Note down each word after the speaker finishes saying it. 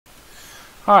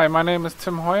Hi, my name is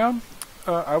Tim Hoyer.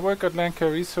 I work at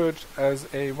Landcare Research as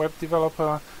a web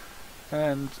developer,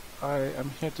 and I am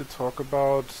here to talk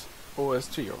about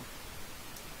OSGeo.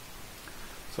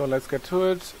 So let's get to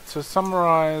it. To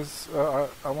summarize,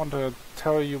 I want to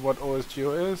tell you what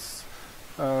OSGeo is,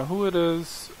 who it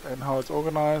is, and how it's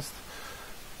organized,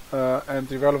 and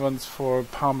the relevance for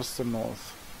Palmerston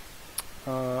North.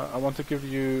 I want to give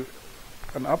you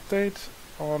an update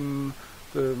on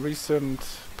the recent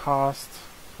past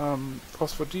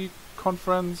Phosphor-D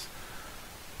conference,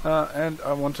 and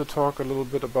I want to talk a little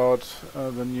bit about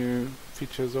the new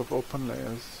features of open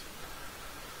layers.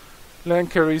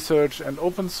 Landcare Research and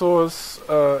open source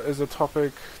is a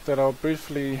topic that I'll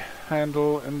briefly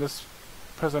handle in this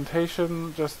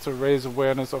presentation, just to raise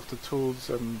awareness of the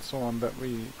tools and so on that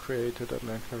we created at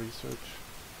Landcare Research.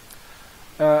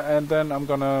 And then I'm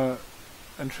gonna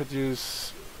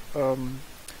introduce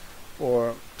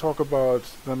or talk about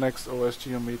the next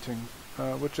OSGeo meeting,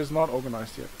 which is not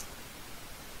organized yet.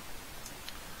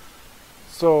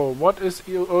 So, what is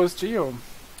OSGeo?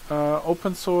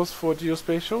 Open Source for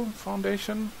Geospatial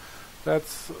Foundation.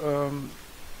 That's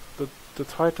the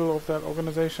title of that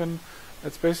organization.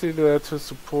 It's basically there to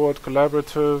support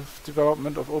collaborative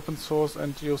development of open source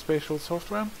and geospatial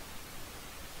software.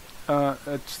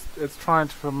 It's trying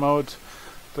to promote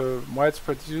the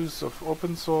widespread use of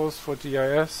open source for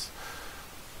GIS,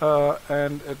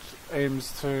 and it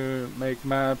aims to make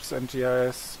maps and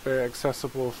GIS very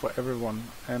accessible for everyone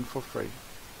and for free.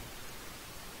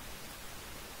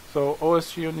 So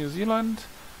OSGeo New Zealand,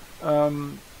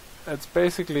 it's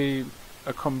basically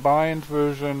a combined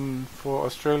version for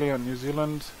Australia and New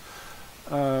Zealand.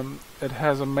 It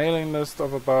has a mailing list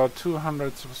of about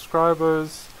 200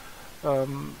 subscribers,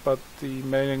 but the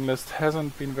mailing list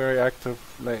hasn't been very active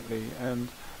lately, and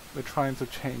we're trying to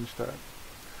change that.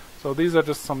 So these are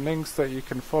just some links that you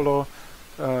can follow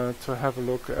to have a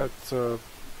look at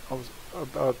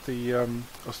about the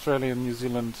Australian New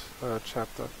Zealand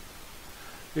chapter.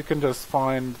 You can just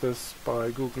find this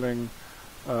by googling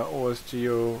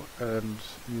OSGeo and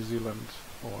New Zealand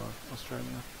or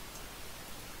Australia.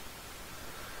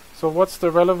 So what's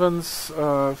the relevance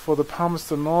for the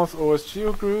Palmerston North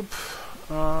OSGeo group?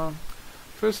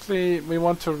 Firstly, we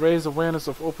want to raise awareness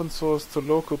of open source to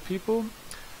local people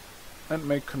and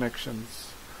make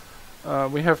connections.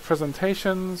 We have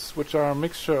presentations which are a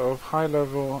mixture of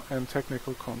high-level and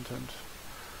technical content.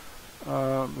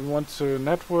 We want to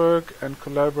network and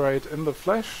collaborate in the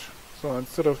flesh, so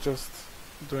instead of just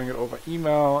doing it over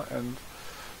email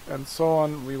and so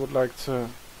on, we would like to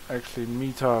actually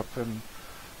meet up and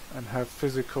have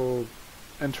physical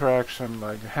interaction,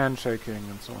 like handshaking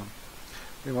and so on.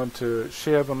 We want to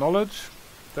share the knowledge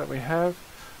that we have,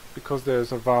 because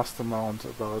there's a vast amount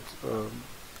about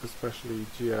especially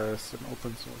GIS and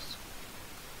open source.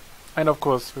 And of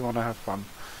course we want to have fun.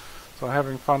 So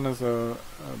having fun is a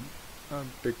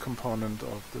big component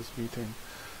of this meeting,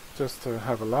 just to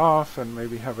have a laugh and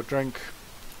maybe have a drink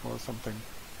or something.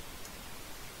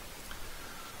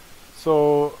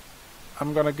 So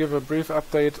I'm going to give a brief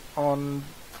update on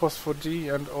Phosphor-D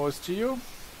and OSGeo.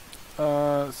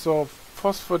 So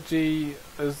Phosphor-D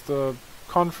is the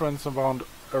conference around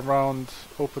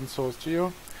open source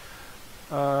geo.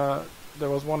 There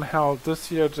was one held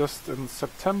this year just in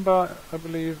September, I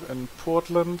believe, in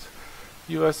Portland,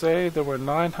 USA. There were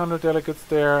 900 delegates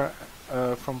there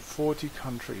from 40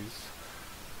 countries.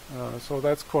 So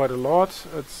that's quite a lot.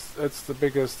 It's the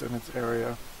biggest in its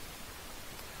area,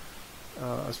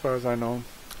 as far as I know.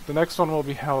 The next one will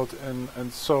be held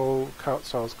in Seoul,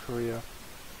 South Korea.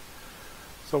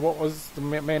 So what was the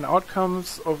main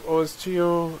outcomes of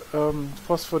OSGeo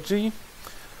Phosphor-D?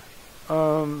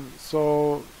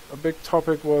 So a big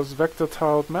topic was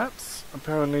vector-tiled maps.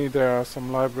 Apparently there are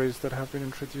some libraries that have been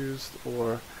introduced,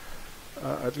 or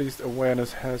at least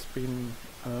awareness has been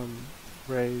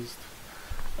raised.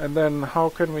 And then how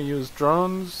can we use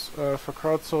drones for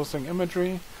crowdsourcing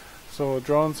imagery? So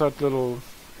drones are little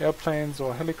airplanes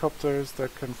or helicopters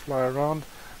that can fly around,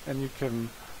 and you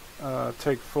can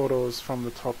take photos from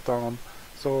the top down.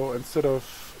 So instead of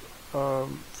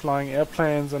flying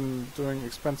airplanes and doing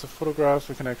expensive photographs,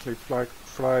 we can actually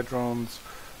fly drones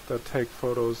that take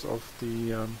photos of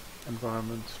the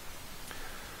environment.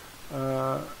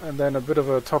 And then a bit of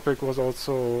a topic was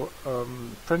also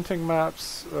printing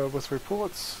maps with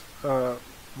reports,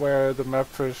 where the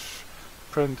Mapfish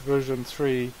print version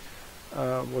 3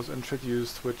 was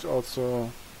introduced, which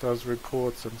also does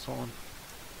reports and so on.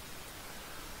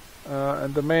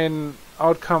 And the main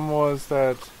outcome was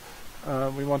that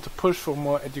we want to push for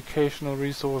more educational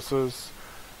resources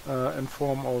in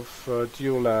form of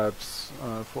geolabs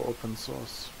for open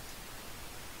source.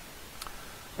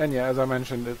 And yeah, as I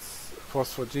mentioned, it's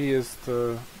Phosphor-G is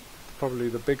probably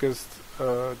the biggest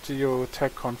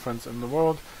geotech conference in the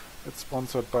world. It's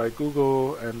sponsored by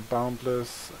Google and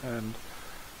Boundless and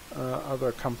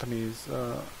other companies.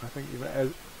 I think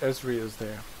even Esri is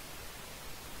there.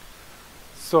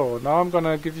 So now I'm going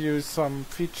to give you some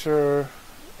feature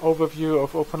overview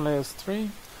of OpenLayers 3.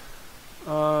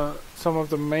 Some of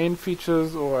the main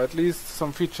features, or at least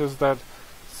some features that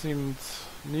seemed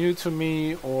new to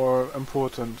me or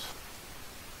important.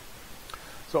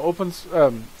 So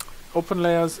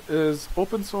OpenLayers is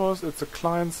open source. It's a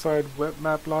client-side web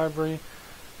map library,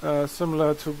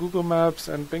 similar to Google Maps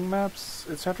and Bing Maps,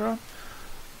 etc.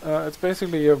 It's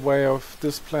basically a way of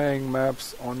displaying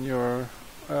maps on your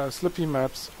Slippy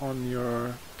maps on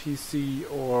your PC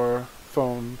or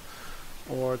phone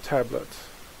or tablet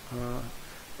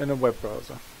in a web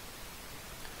browser.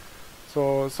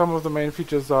 So some of the main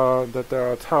features are that there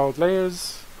are tiled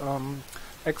layers,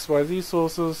 XYZ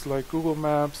sources like Google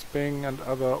Maps, Bing, and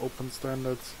other open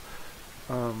standards.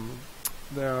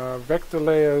 There are vector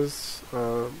layers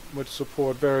which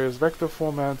support various vector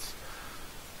formats.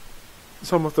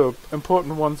 Some of the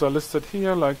important ones are listed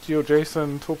here, like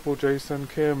GeoJSON, TopoJSON,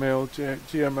 KML,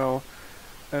 GML,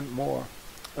 and more.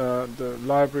 The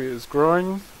library is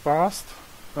growing fast,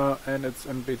 and it's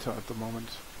in beta at the moment,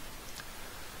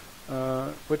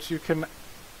 which you can,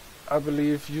 I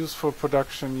believe, use for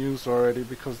production use already,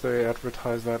 because they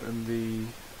advertise that in the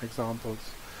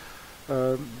examples.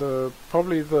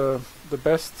 Probably the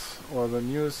best or the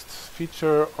newest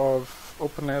feature of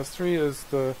OpenLayers 3 is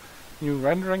the new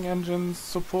rendering engines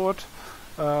support,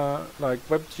 like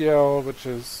WebGL, which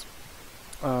is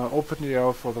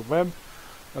OpenGL for the web,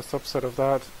 a subset of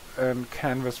that, and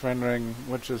canvas rendering,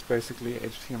 which is basically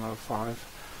HTML5.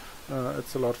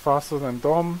 It's a lot faster than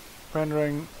DOM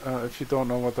rendering. If you don't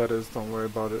know what that is, don't worry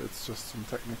about it. It's just some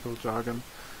technical jargon.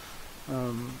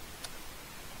 And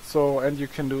you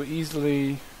can do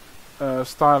easily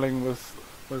styling with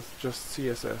just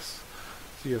CSS.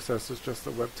 CSS is just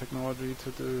a web technology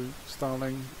to do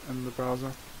styling in the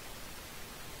browser.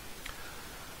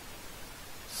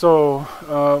 So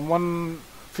one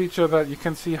feature that you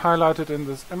can see highlighted in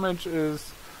this image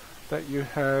is that you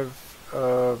have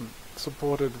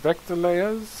supported vector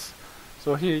layers.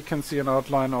 So here you can see an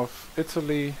outline of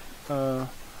Italy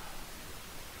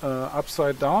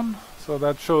upside down. So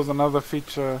that shows another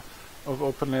feature of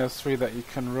OpenLayers 3, that you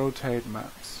can rotate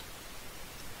maps.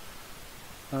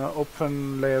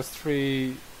 OpenLayers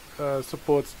 3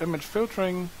 supports image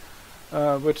filtering,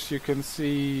 which you can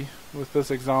see with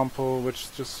this example, which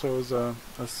just shows a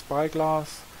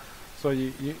spyglass. So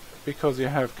because you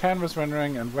have canvas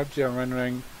rendering and WebGL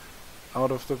rendering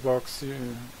out of the box,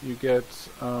 you get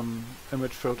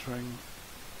image filtering.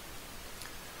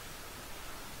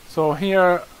 So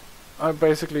here I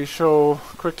basically show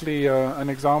quickly an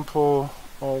example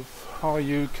of how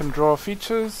you can draw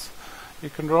features. You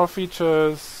can draw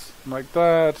features like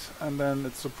that, and then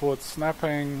it supports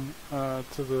snapping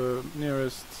to the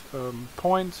nearest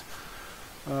point.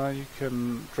 You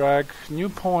can drag new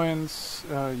points,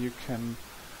 you can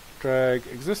drag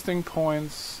existing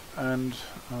points, and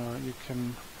you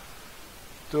can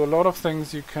do a lot of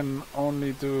things you can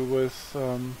only do with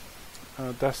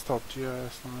desktop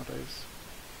GIS nowadays.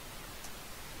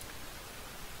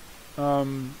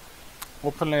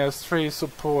 OpenLayers 3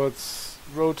 supports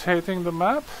rotating the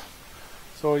map,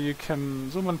 so you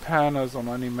can zoom and pan as on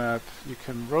any map. You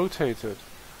can rotate it,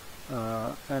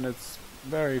 and it's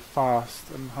very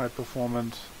fast and high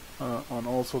performant on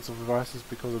all sorts of devices,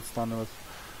 because it's done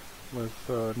with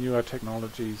newer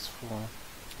technologies for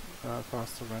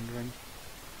faster rendering.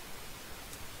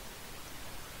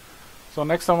 So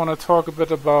next I want to talk a bit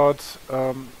about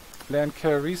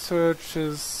Landcare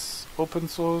Research's open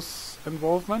source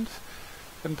involvement.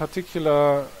 In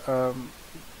particular,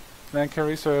 Landcare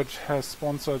Research has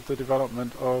sponsored the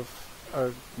development of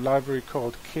a library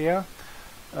called Care.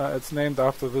 It's named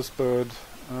after this bird.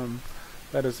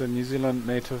 That is a New Zealand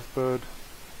native bird.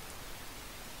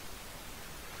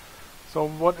 So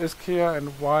what is Care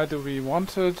and why do we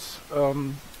want it?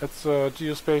 It's a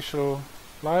geospatial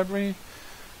library.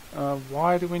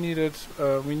 Why do we need it?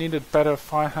 We needed better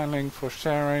file handling for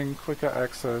sharing, quicker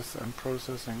access and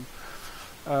processing.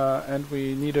 And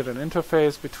we needed an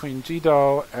interface between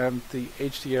GDAL and the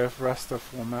HDF raster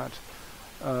format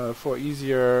for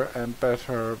easier and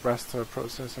better raster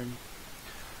processing.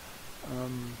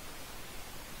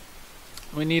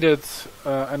 We needed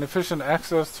an efficient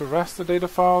access to raster data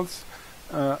files,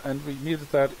 and we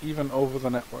needed that even over the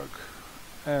network.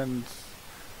 And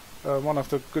one of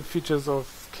the good features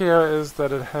of Care is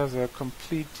that it has a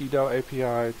complete GDAL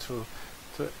API to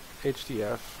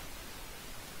HDF.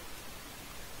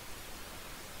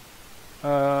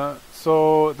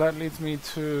 So that leads me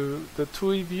to the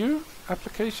TUI view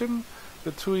application.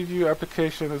 The TUI view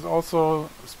application is also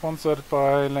sponsored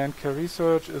by Landcare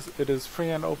Research. It is free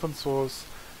and open source.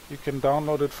 You can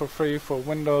download it for free for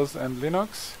Windows and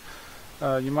Linux.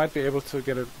 You might be able to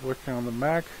get it working on the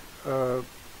Mac,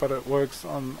 but it works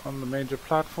on the major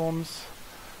platforms.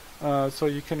 So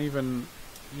you can even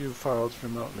view files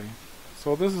remotely.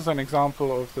 So this is an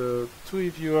example of the TUI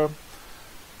viewer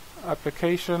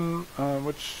application,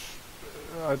 which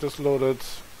I just loaded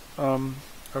a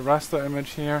raster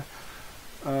image here,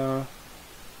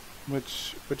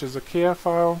 which is a KEA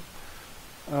file,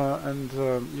 and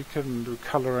you can do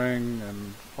coloring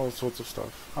and all sorts of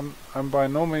stuff. I'm by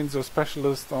no means a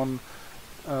specialist on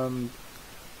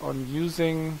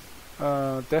using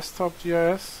desktop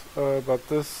GIS, but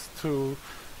this tool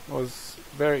was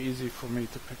very easy for me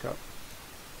to pick up.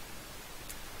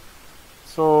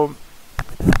 So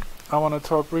I want to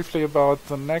talk briefly about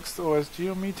the next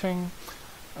OSGeo meeting.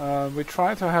 We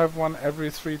try to have one every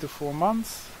 3 to 4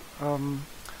 months,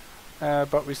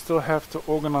 but we still have to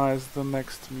organize the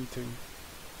next meeting,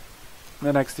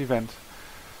 the next event.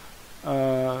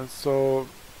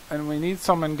 And we need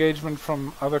some engagement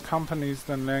from other companies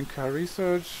than Landcare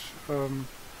Research.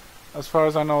 As far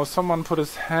as I know, someone put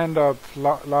his hand up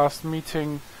last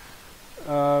meeting,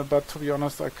 but to be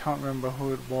honest, I can't remember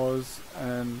who it was,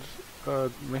 and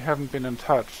we haven't been in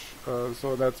touch.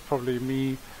 So that's probably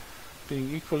me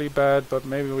being equally bad, but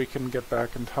maybe we can get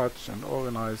back in touch and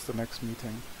organize the next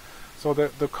meeting. So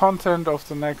the content of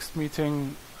the next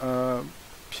meeting,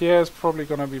 Pierre is probably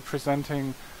going to be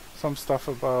presenting some stuff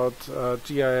about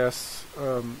GIS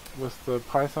with the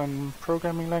Python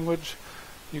programming language.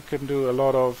 You can do a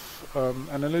lot of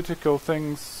analytical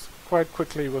things quite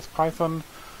quickly with Python.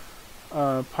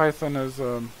 Python is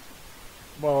a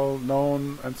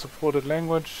well-known and supported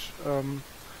language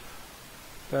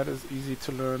that is easy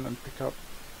to learn and pick up.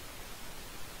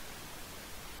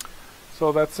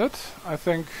 So that's it. I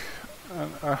think,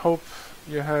 I hope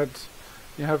you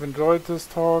have enjoyed this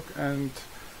talk and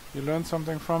you learned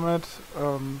something from it.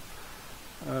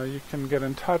 You can get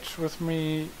in touch with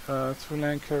me through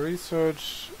Landcare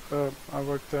Research. I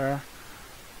work there.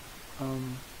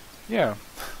 Yeah,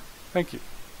 thank you.